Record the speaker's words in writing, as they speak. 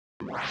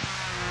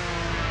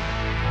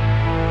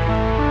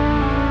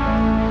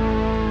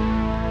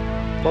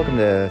Welcome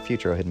to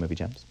Futro Hidden Movie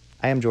Gems.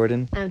 I am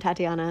Jordan. I'm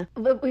Tatiana.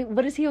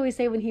 What does he always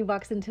say when he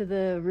walks into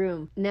the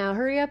room? Now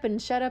hurry up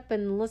and shut up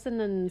and listen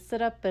and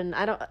sit up and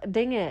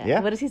dang it. Yeah.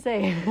 What does he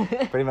say?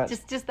 Pretty much.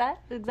 just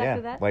that?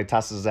 Exactly that? Well, he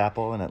tosses his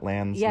apple and it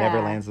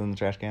never lands in the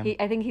trash can.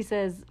 I think he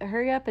says,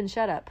 hurry up and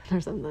shut up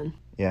or something.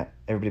 Yeah.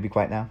 Everybody be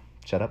quiet now.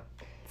 Shut up.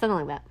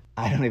 Something like that.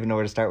 I don't even know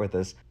where to start with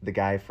this. The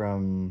guy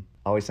from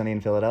Always Sunny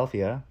in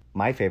Philadelphia,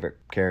 my favorite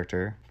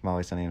character from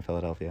Always Sunny in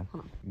Philadelphia,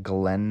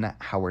 Glenn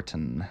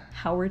Howerton.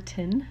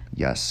 Howerton?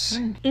 Yes.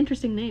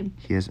 Interesting name.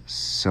 He is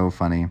so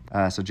funny.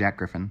 So Jack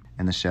Griffin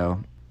in the show,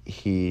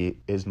 he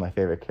is my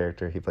favorite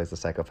character. He plays the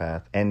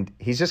psychopath. And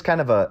he's just kind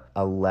of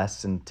a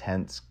less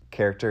intense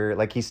character.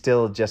 Like, he's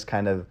still just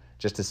kind of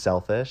just as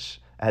selfish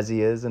as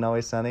he is in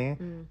Always Sunny,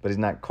 but he's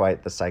not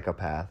quite the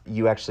psychopath.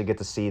 You actually get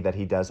to see that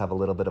he does have a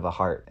little bit of a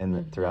heart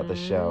throughout the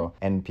show,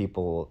 and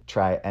people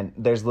try, and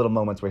there's little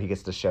moments where he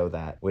gets to show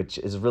that, which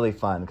is really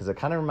fun, because it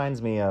kind of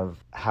reminds me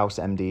of House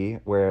MD,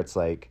 where it's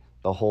like,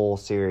 the whole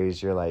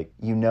series, you're like,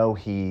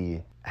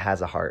 he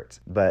has a heart,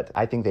 but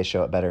I think they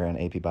show it better in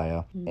AP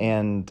Bio,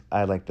 and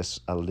I like this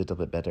a little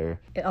bit better.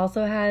 It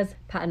also has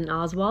Patton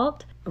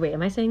Oswalt. Wait,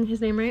 am I saying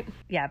his name right?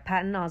 Yeah,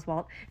 Patton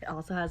Oswalt. It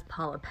also has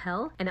Paula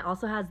Pell, and it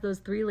also has those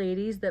three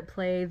ladies that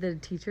play the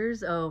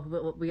teachers.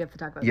 Oh, we have to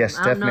talk about yes,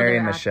 them. Steph, Mary,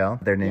 and Michelle.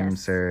 Their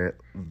names are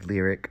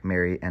Lyric,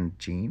 Mary, and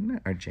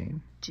Jean, or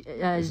Jane.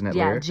 Isn't it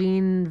Lyric?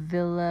 Jean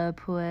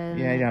Villapuez.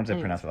 Yeah, you don't have to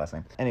pronounce the last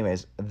name.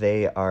 Anyways,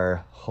 they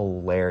are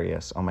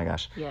hilarious. Oh my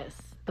gosh. Yes.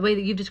 The way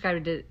that you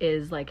described it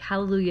is like,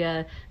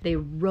 hallelujah, they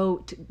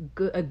wrote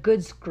a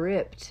good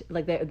script.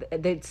 Like,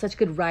 they such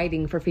good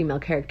writing for female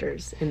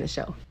characters in the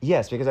show.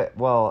 Yes, because,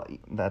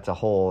 that's a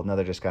whole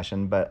another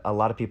discussion, but a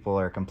lot of people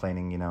are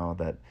complaining,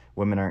 that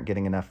women aren't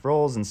getting enough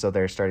roles, and so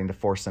they're starting to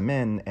force them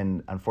in,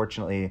 and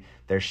unfortunately,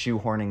 they're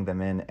shoehorning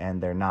them in,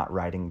 and they're not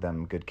writing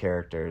them good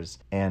characters.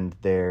 And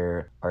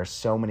there are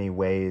so many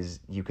ways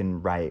you can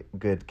write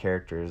good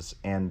characters,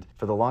 and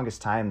for the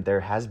longest time, there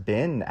has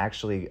been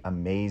actually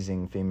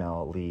amazing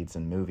female leads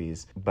in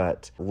movies,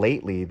 but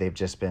lately, they've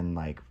just been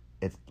like,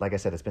 it's like I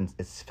said,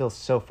 it feels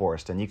so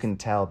forced, and you can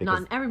tell because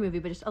not in every movie,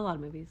 but just a lot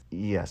of movies.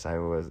 Yes,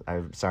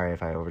 I'm sorry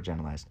if I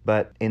overgeneralized,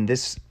 but in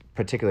this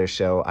particular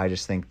show, I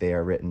just think they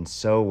are written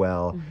so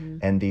well,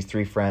 and these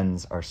three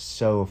friends are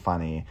so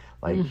funny.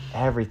 Like,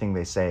 everything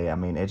they say, I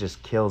mean, it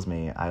just kills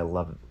me. I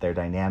love their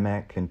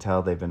dynamic. Can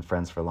tell they've been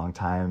friends for a long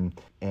time,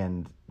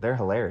 and they're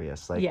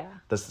hilarious. Like,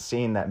 the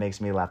scene that makes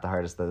me laugh the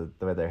hardest, the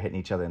way they're hitting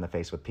each other in the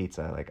face with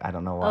pizza. Like, I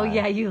don't know why. Oh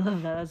yeah, you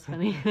love that. That's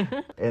funny.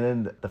 And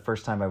then the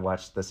first time I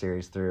watched the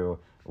series through,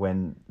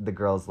 when the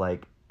girl's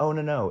like, oh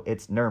no,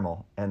 it's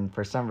normal, and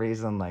for some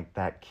reason, like,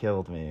 that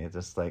killed me.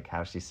 Just like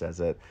how she says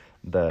it.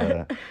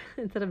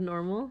 Instead of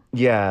normal?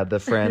 Yeah, the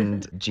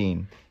friend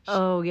Jean.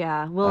 Oh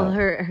yeah. Well,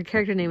 her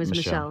character name is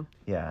Michelle.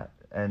 Yeah.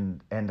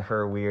 And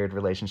her weird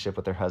relationship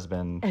with her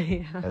husband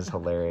is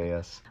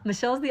hilarious.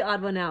 Michelle's the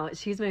odd one out.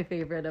 She's my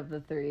favorite of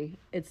the three.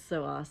 It's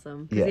so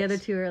awesome. Because the other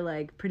two are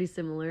like pretty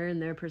similar in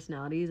their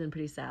personalities and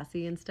pretty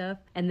sassy and stuff.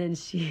 And then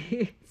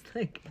she's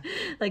like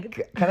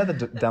kind of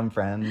the dumb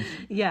friend.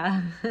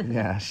 Yeah.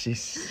 Yeah, she's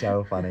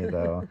so funny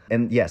though.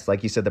 And yes,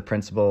 like you said, the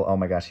principal, oh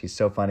my gosh, he's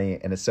so funny.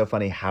 And it's so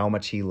funny how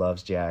much he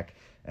loves Jack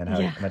and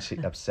how much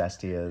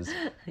obsessed he is.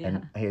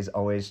 And he's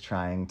always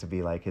trying to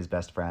be like his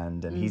best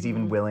friend. And he's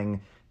even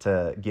willing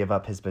to give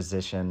up his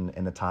position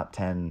in the top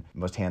 10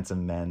 most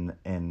handsome men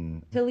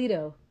in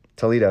Toledo,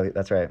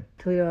 that's right.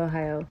 Toledo,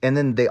 Ohio. And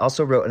then they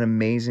also wrote an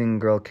amazing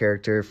girl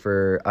character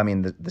for,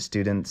 the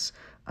students.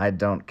 I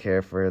don't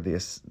care for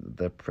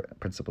the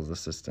principal's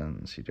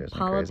assistant. She drives me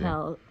crazy.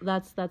 Paula Pell.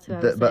 That's who I was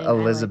saying. But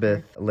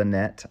Elizabeth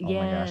Lynette. Oh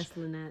my gosh.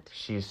 Lynette.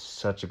 She's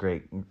such a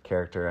great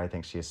character. I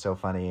think she is so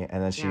funny.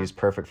 And then she's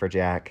perfect for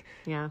Jack.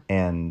 Yeah.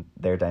 And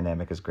their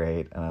dynamic is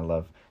great. And I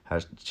love how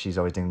she's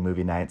always doing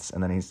movie nights.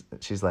 And then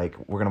she's like,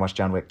 we're going to watch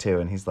John Wick 2.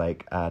 And he's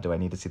like, do I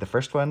need to see the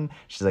first one?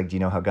 She's like, do you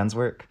know how guns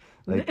work?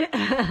 Like,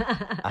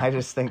 I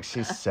just think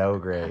she's so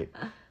great.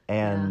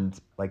 And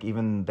like,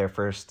 even their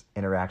first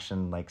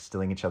interaction, like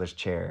stealing each other's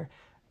chair,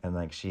 and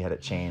like she had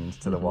it chained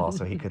to the wall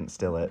so he couldn't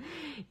steal it.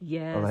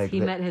 Yes, like, he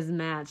met his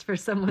match for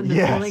someone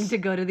that's willing to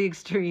go to the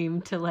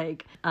extreme to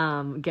like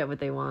get what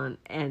they want,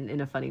 and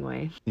in a funny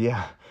way.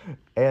 Yeah,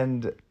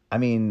 and I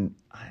mean,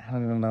 I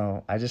don't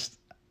know.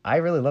 I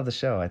really love the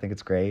show. I think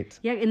it's great.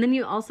 Yeah, and then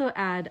you also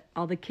add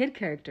all the kid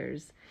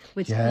characters,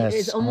 which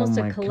is almost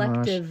a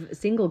collective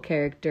single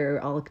character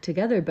all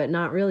together, but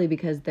not really,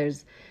 because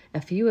there's a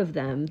few of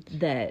them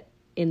that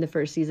in the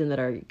first season that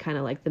are kind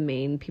of like the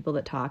main people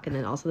that talk, and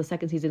then also the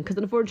second season, because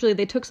unfortunately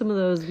they took some of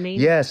those main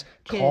kids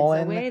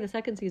away the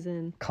second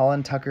season.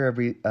 Colin Tucker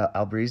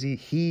Albrisi,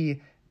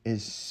 he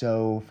is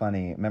so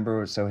funny.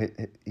 Remember, so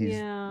he's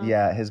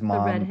his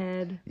mom,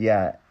 the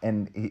redhead,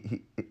 and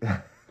he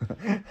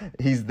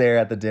he's there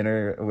at the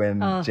dinner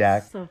when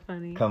Jack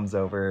comes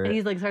over, and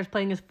he's like starts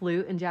playing his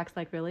flute, and Jack's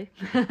like, really?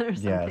 Or something.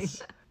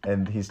 Yes,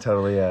 and he's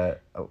totally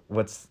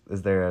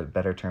is there a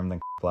better term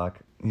than block?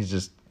 He's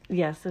just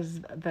yes, there's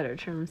better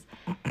terms.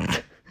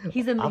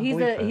 He's a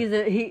mood.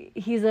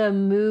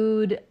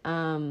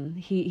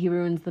 He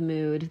ruins the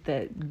mood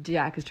that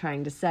Jack is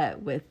trying to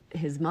set with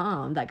his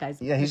mom. That guy's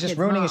he's just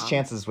ruining his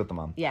chances with the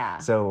mom. Yeah.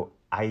 So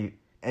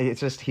it's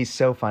just he's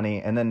so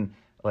funny, and then.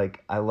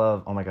 Like, I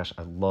love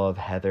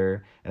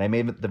Heather. And I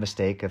made the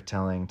mistake of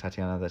telling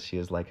Tatiana that she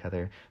is like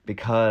Heather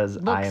because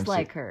I am...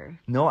 like her.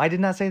 No, I did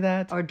not say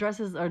that. Or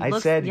dresses... Or I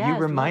said, you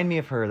remind me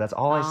of her. That's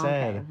all I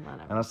said. Okay,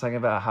 and I was talking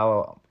about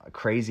how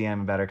crazy I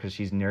am about her because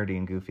she's nerdy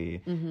and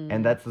goofy. Mm-hmm.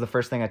 And that's the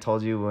first thing I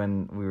told you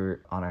when we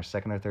were on our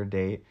second or third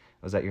date.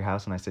 I was at your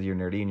house and I said, you're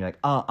nerdy. And you're like,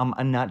 oh,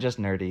 I'm not just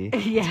nerdy.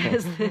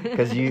 Yes.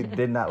 Because you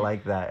did not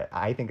like that.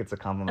 I think it's a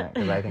compliment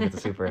because I think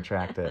it's super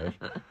attractive.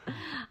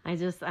 I'm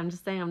just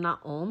saying I'm not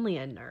only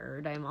a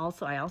nerd.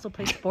 I also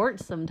play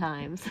sports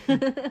sometimes.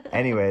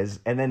 Anyways,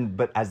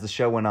 but as the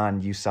show went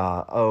on, you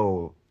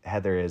saw,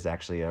 Heather is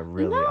actually a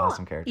really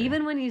awesome character.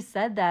 Even when you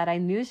said that, I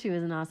knew she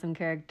was an awesome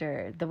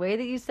character. The way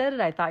that you said it,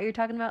 I thought you were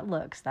talking about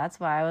looks. That's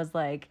why I was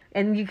like,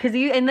 and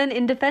then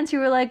in defense, you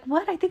were like,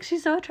 what? I think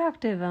she's so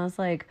attractive. And I was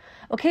like,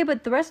 okay,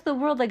 but the rest of the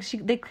world, like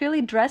they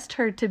clearly dressed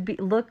her to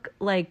look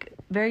like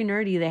very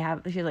nerdy.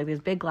 She has like these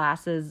big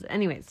glasses.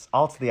 Anyways. It's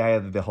all to the eye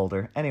of the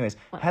beholder. Anyways,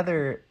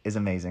 Heather is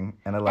amazing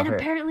and I love her.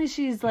 And apparently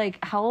she's like,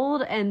 how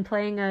old and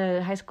playing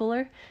a high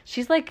schooler?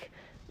 She's like,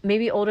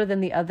 maybe older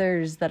than the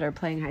others that are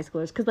playing high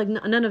schoolers, because like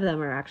none of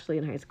them are actually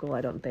in high school,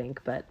 I don't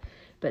think. But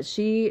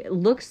she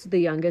looks the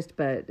youngest,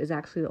 but is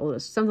actually the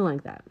oldest, something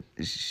like that.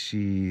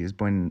 She is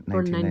born in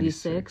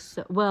 1996.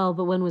 Well,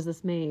 but when was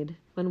this made?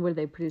 When were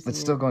they producing? It's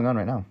still going on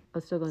right now. Oh,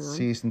 it's still going on.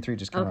 Season 3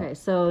 just came out. Okay,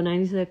 so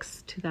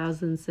 96,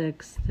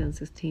 2006,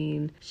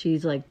 2016.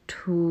 She's like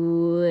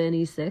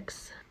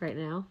 26 right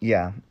now.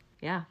 Yeah.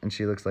 Yeah. And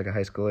she looks like a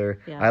high schooler.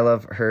 Yeah. I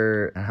love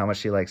her and how much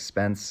she likes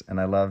Spence, and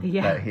I love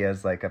that he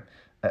has like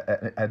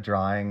a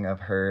drawing of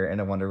her in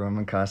a Wonder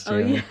Woman costume.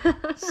 Oh,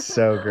 yeah.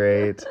 So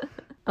great.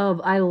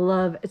 I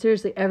love,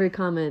 seriously, every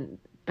comment,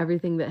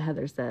 everything that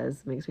Heather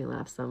says makes me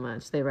laugh so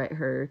much. They write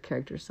her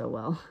character so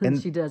well. And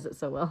she does it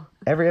so well.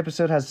 Every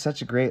episode has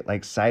such a great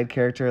like side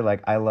character.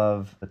 Like, I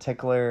love the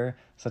Tickler.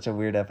 Such a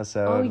weird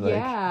episode. Oh, like,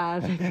 yeah.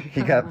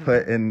 He got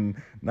put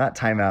in, not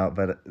timeout,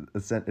 but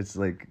it's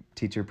like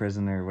teacher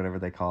prison or whatever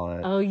they call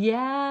it. Oh,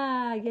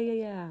 yeah.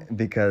 Yeah.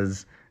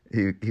 Because...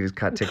 He was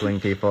caught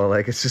tickling people.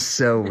 Like, it's just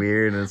so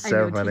weird and it's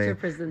so funny. Teacher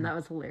prison, that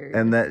was hilarious.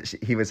 And that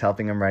he was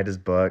helping him write his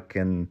book,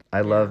 and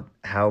I love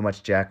how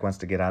much Jack wants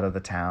to get out of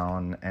the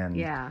town.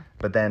 And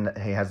but then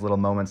he has little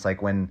moments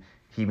like when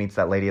he meets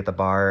that lady at the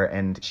bar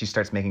and she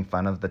starts making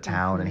fun of the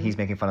town, and he's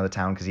making fun of the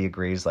town because he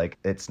agrees like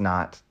it's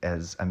not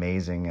as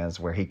amazing as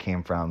where he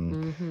came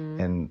from,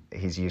 and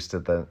he's used to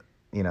the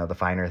the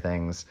finer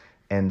things,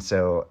 and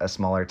so a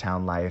smaller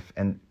town life.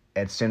 And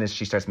as soon as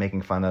she starts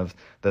making fun of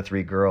the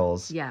three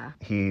girls,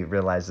 he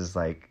realizes,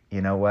 like, you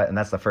know what? And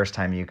that's the first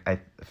time I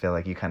feel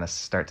like you kind of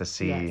start to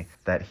see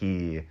that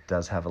he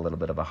does have a little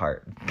bit of a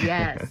heart.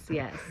 Yes.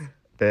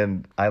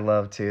 Then I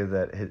love, too,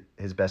 that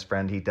his best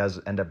friend, he does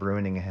end up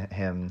ruining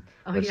him.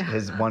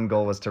 His one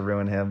goal was to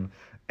ruin him.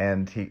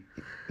 And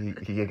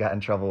he got in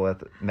trouble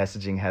with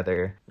messaging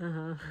Heather.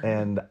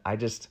 And I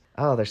just...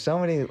 there's so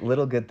many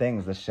little good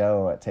things. The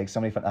show takes so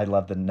many fun... I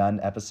love the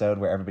nun episode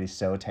where everybody's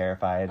so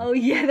terrified. Oh,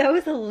 yeah, that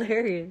was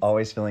hilarious.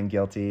 Always feeling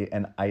guilty.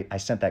 And I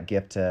sent that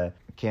gift to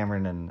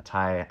Cameron and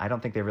Ty. I don't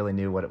think they really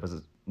knew what it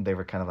was. They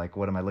were kind of like,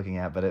 what am I looking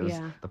at? But it was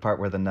the part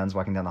where the nun's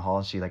walking down the hall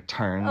and she, like,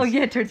 turns. Oh,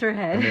 yeah, turns her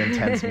head. And the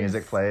intense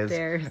music plays.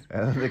 And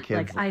the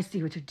kids... Like, I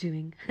see what you're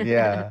doing.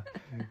 Yeah.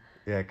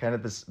 Yeah, kind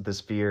of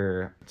this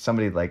fear.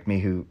 Somebody like me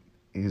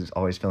who's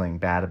always feeling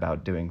bad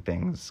about doing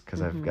things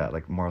because I've got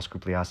like moral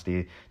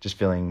scrupulosity, just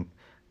feeling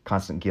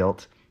constant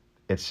guilt.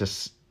 It's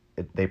just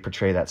they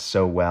portray that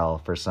so well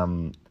for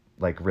some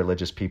like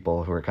religious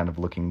people who are kind of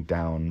looking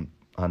down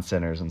on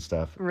sinners and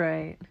stuff.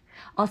 Right.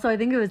 Also, I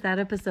think it was that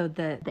episode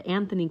that the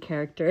Anthony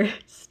character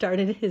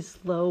started his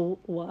slow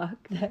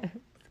walk that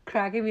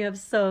cracking me up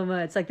so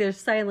much. Like, there's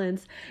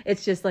silence.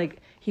 It's just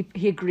like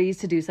he agrees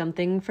to do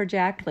something for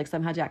Jack. Like,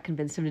 somehow Jack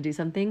convinced him to do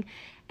something,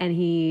 and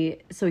he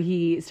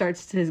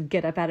starts to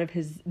get up out of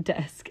his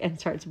desk and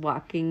starts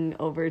walking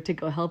over to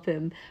go help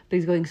him, but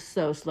he's going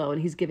so slow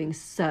and he's giving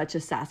such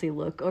a sassy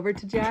look over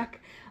to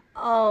Jack.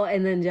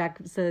 And then Jack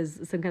says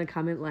some kind of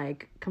comment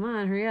like, come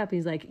on, hurry up. And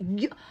he's like,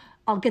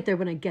 I'll get there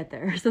when I get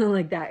there, or something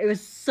like that. It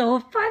was so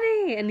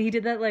funny. And he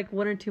did that like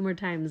one or two more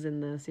times in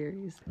the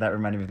series. That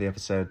reminded me of the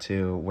episode,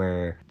 too,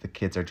 where the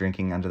kids are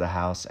drinking under the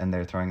house and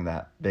they're throwing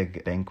that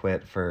big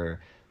banquet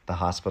for the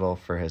hospital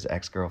for his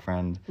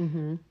ex-girlfriend.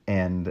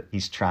 And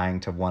he's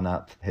trying to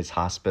one-up his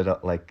hospital,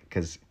 like,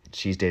 because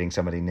she's dating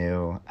somebody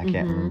new. I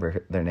can't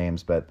remember their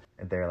names, but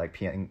they're like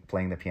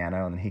playing the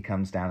piano, and then he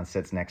comes down and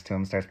sits next to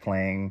him, starts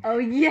playing. Oh,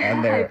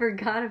 yeah, I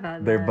forgot about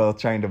that. They're both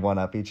trying to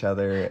one-up each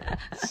other.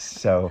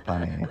 So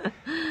funny.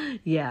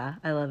 Yeah,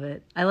 I love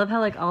it. I love how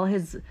like all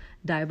his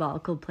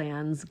diabolical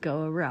plans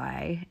go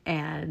awry,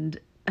 and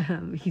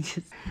he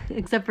just,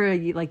 except for,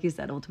 like you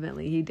said,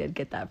 ultimately he did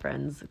get that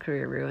friend's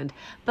career ruined,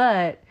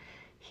 but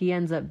he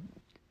ends up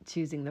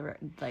choosing the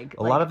like.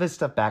 A lot of his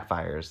stuff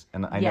backfires,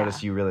 and I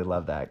noticed you really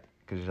love that.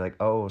 because you're like,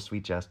 oh,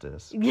 sweet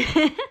justice.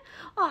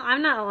 Well,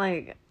 I'm not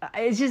like,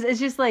 it's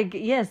just like,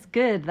 yes,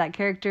 good. That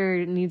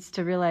character needs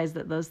to realize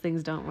that those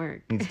things don't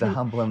work. Needs to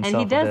humble himself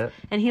and he does, a bit.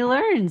 and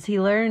he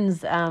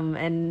learns,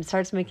 and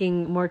starts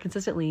making more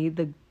consistently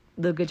the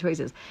good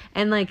choices.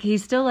 And like,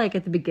 he's still like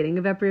at the beginning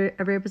of every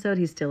episode,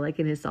 he's still like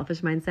in his selfish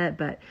mindset,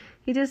 but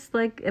he just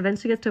like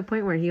eventually gets to a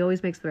point where he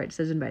always makes the right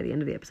decision by the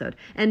end of the episode.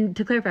 And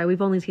to clarify,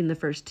 we've only seen the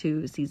first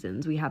 2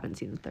 seasons. We haven't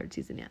seen the 3rd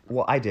season yet.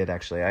 Well, I did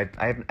actually.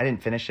 I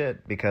didn't finish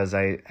it because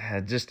I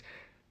had just,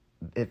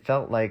 it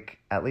felt like,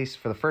 at least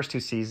for the first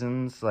 2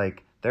 seasons,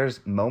 like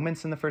there's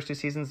moments in the first 2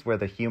 seasons where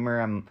the humor,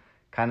 I'm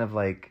kind of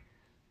like,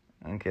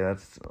 okay,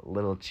 that's a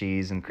little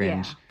cheese and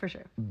cringe. Yeah, for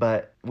sure.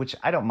 But, which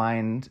I don't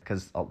mind,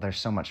 because there's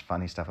so much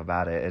funny stuff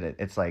about it.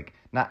 It's like,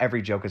 not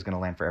every joke is going to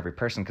land for every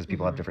person, because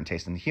people have different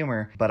taste in the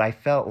humor. But I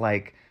felt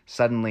like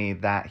suddenly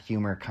that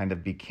humor kind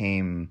of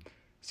became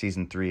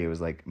season 3. It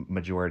was like,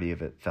 majority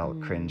of it felt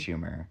cringe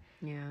humor.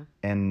 Yeah.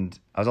 And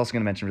I was also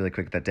going to mention really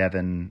quick that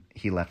Devin,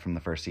 he left from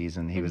the first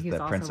season. He was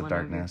the Prince of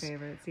Darkness.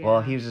 Yeah.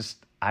 Well, he was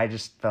just, I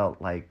just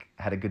felt like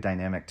had a good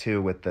dynamic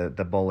too with the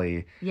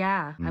bully.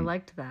 Yeah, I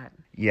liked that.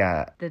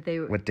 Yeah. That they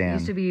with Dan.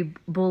 Used to be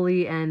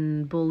bully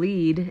and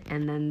bullied,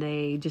 and then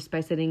they, just by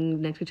sitting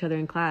next to each other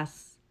in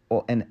class.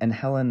 Well, and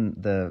Helen,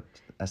 the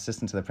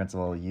assistant to the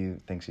principal, you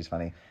think she's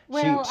funny.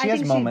 Well, she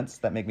has moments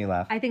that make me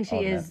laugh. I think she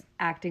is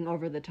acting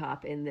over the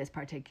top in this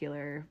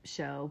particular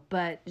show,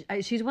 but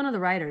she's one of the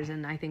writers,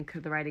 and I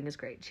think the writing is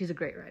great. She's a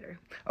great writer.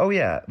 Oh,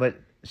 yeah, but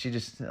she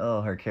just,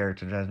 her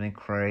character drives me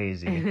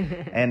crazy.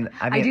 And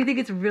I do think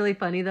it's really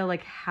funny, though,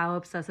 like how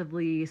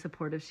obsessively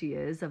supportive she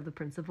is of the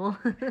principal.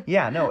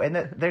 Yeah, no, and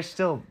there's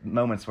still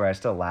moments where I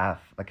still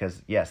laugh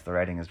because, yes, the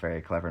writing is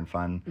very clever and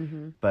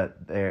fun,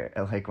 but they're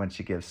like when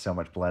she gives so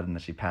much blood and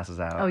then she passes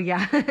out. Oh,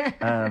 yeah.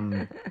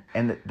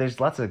 And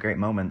there's lots of great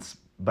moments,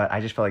 but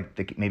I just felt like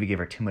they maybe gave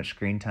her too much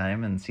screen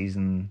time in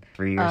season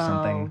 3 or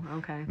something.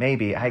 Okay.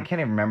 Maybe. Yeah. I can't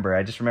even remember.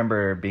 I just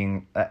remember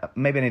being,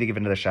 maybe I need to give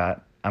it another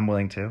shot. I'm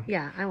willing to.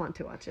 Yeah, I want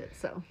to watch it,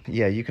 so.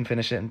 Yeah, you can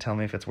finish it and tell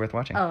me if it's worth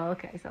watching. Oh,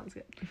 okay. Sounds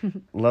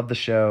good. Love the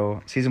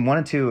show. Season 1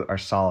 and 2 are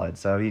solid,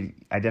 so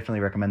I definitely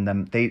recommend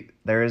them.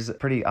 There is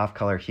pretty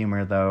off-color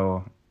humor,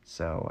 though,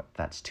 so if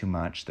that's too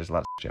much. There's a lot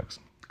of jokes.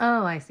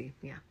 Oh, I see.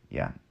 Yeah.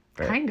 Yeah.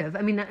 Kind of.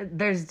 I mean,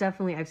 there's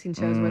definitely, I've seen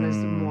shows where there's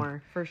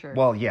more, for sure.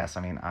 Well, yes.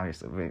 I mean,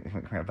 obviously,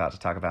 we're about to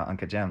talk about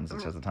Uncut Gems,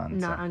 which has a ton.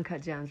 Not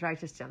Uncut Gems,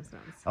 Righteous Gemstones.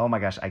 Oh my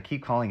gosh, I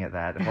keep calling it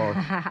that.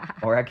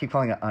 Or I keep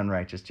calling it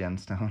Unrighteous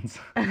Gemstones.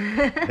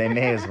 They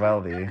may as well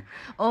be.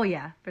 Oh,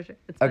 yeah, for sure.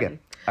 It's okay. funny.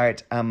 All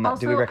right.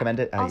 Do we recommend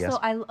it? Also,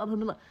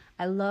 yes.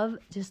 I love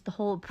just the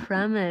whole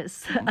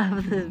premise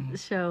of the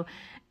show.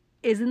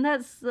 Isn't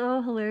that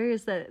so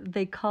hilarious that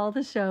they call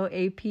the show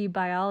AP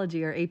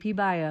Biology or AP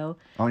Bio?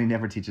 Oh, he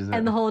never teaches it.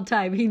 And the whole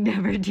time he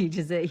never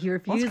teaches it. He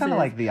refuses. Well, it's kind of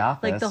like The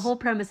Office. Like the whole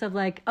premise of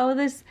like, oh,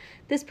 this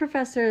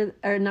professor,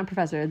 or not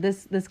professor,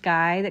 this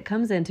guy that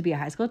comes in to be a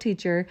high school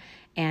teacher,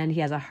 and he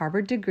has a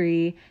Harvard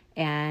degree,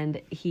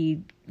 and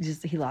he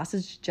lost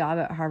his job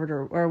at Harvard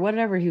or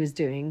whatever he was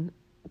doing,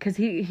 because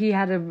he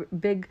had a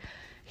big,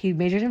 he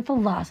majored in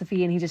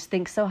philosophy, and he just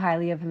thinks so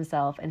highly of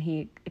himself, and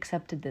he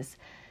accepted this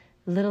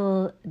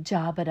little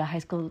job at a high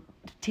school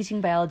teaching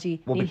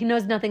biology. Well, he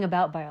knows nothing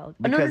about biology.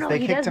 Because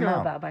he does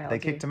know about biology. They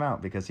kicked him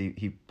out because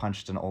he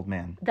punched an old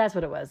man. That's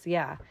what it was,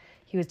 yeah.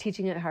 He was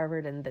teaching at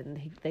Harvard, and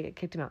then they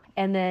kicked him out.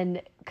 And then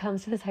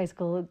comes to this high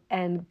school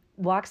and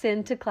walks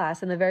into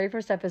class. In the very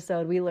first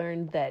episode, we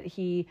learned that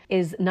he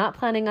is not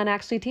planning on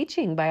actually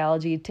teaching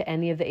biology to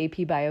any of the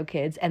AP Bio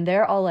kids. And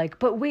they're all like,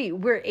 but wait,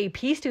 we're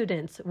AP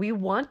students. We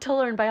want to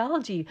learn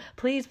biology.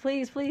 Please,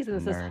 please, please. And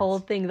it's this whole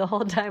thing the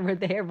whole time where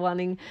they're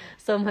wanting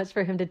so much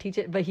for him to teach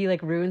it, but he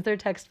like ruins their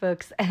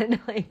textbooks and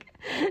like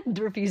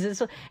refuses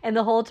to. And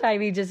the whole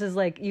time he just is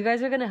like, you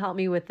guys are going to help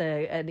me with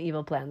an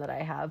evil plan that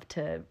I have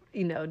to,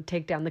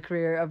 take down the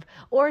career of,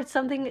 or it's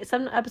something,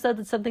 some episodes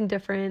it's something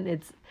different.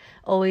 It's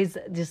always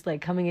just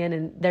like coming in,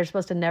 and they're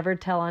supposed to never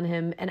tell on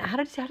him. And how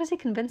does he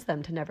convince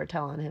them to never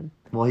tell on him?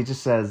 Well, he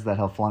just says that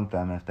he'll flunk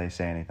them if they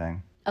say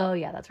anything. Oh,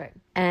 yeah, that's right.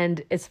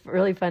 And it's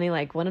really funny,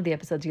 like, one of the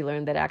episodes you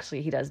learn that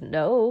actually he doesn't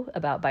know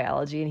about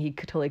biology, and he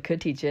totally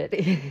could teach it.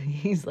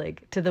 He's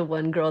like, to the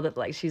one girl that,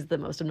 like, she's the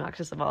most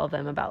obnoxious of all of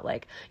them about,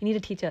 like, you need to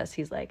teach us.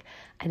 He's like,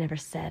 I never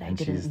said I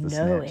didn't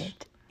know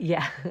it.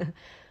 Yeah.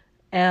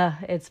 Yeah,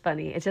 it's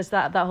funny. It's just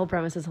that whole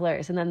premise is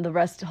hilarious. And then the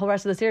whole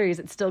rest of the series,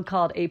 it's still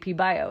called AP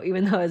Bio,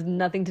 even though it has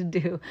nothing to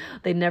do.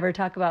 They never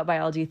talk about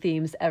biology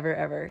themes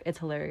ever. It's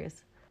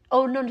hilarious.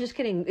 Oh, no, I'm just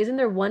kidding. Isn't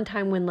there one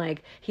time when,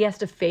 like, he has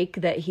to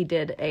fake that he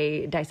did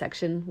a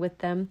dissection with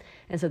them?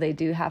 And so they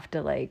do have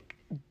to, like,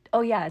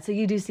 oh, yeah, so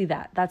you do see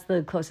that. That's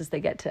the closest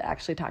they get to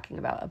actually talking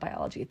about a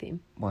biology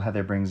theme. Well,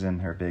 Heather brings in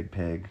her big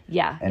pig.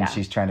 Yeah, and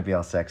she's trying to be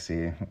all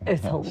sexy.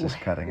 It's hilarious.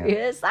 She's cutting it.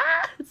 Yes,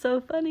 it's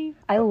so funny.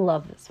 I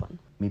love this one.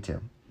 Me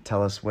too.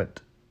 Tell us what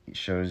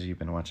shows you've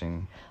been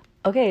watching.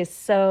 Okay,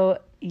 so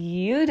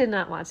you did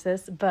not watch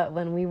this, but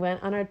when we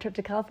went on our trip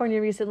to California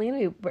recently,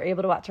 we were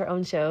able to watch our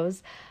own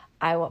shows.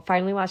 I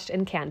finally watched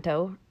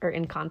Encanto.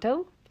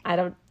 I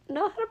don't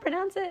know how to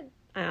pronounce it.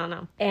 I don't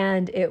know.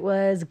 And it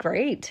was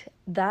great.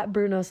 That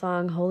Bruno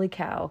song, holy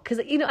cow. Because,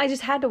 I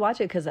just had to watch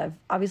it because I've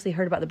obviously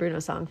heard about the Bruno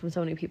song from so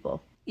many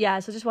people. Yeah,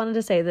 so just wanted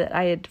to say that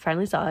I had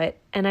finally saw it.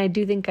 And I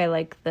do think I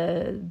like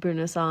the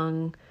Bruno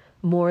song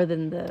more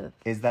than the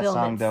Is that film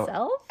song, itself,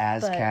 though,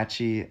 as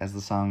catchy as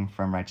the song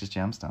from Righteous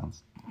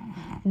Gemstones?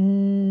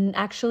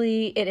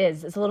 Actually, it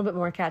is. It's a little bit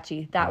more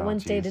catchy. That one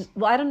stayed in...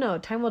 Well, I don't know.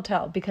 Time will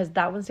tell. Because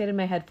that one stayed in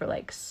my head for,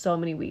 like, so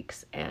many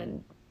weeks.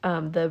 And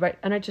the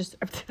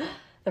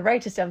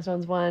Righteous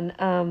Gemstones one,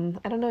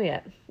 I don't know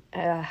yet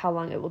how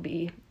long it will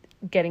be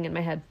getting in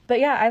my head. But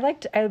yeah,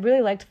 I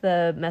really liked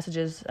the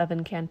messages of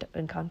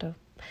Encanto.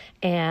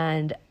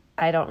 And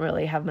I don't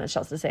really have much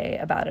else to say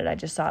about it. I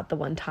just saw it the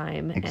one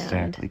time.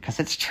 Exactly, because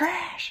it's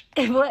trash.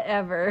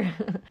 Whatever.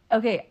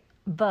 Okay,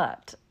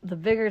 but the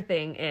bigger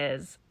thing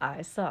is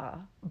I saw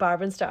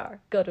Barb and Star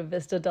go to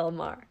Vista Del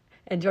Mar.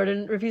 And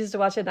Jordan refuses to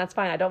watch it, and that's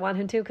fine. I don't want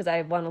him to because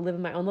I want to live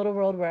in my own little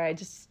world where I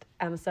just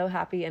am so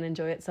happy and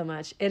enjoy it so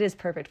much. It is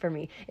perfect for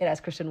me. It has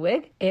Kristen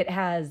Wiig. It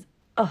has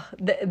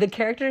the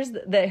characters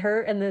that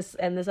her and this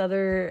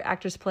other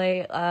actress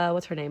play.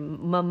 What's her name?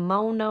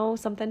 Momono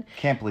something.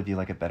 Can't believe you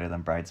like it better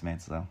than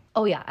Bridesmaids, though.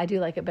 Oh yeah, I do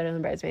like it better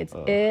than Bridesmaids.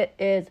 It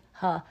is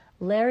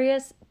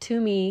hilarious to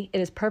me.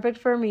 It is perfect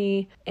for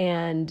me,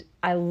 and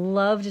I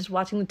love just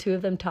watching the two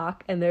of them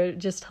talk, and they're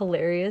just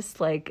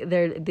hilarious. Like,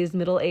 they're these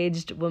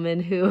middle-aged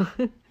women who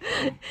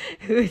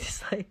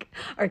just like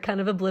are kind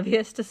of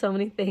oblivious to so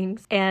many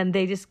things, and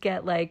they just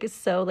get like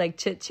so like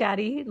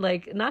chit-chatty,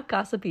 like not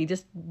gossipy,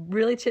 just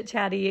really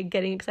chit-chatty,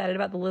 getting excited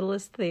about the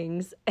littlest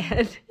things,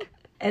 and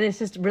it's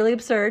just really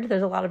absurd.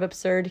 There's a lot of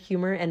absurd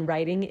humor and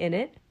writing in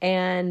it.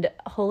 And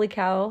holy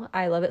cow,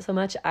 I love it so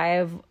much.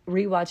 I've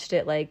rewatched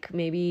it like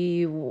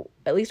maybe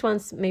at least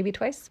once, maybe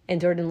twice.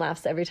 And Jordan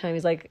laughs every time.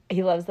 He's like,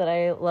 he loves that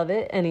I love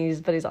it.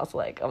 But he's also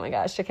like, oh my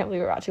gosh, I can't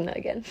believe we're watching that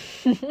again.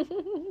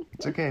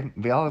 It's okay.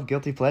 We all have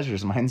guilty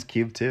pleasures. Mine's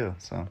Cube too.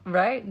 So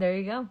right, there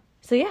you go.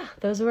 So yeah,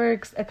 those were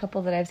a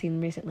couple that I've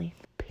seen recently.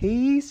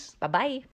 Peace. Bye-bye.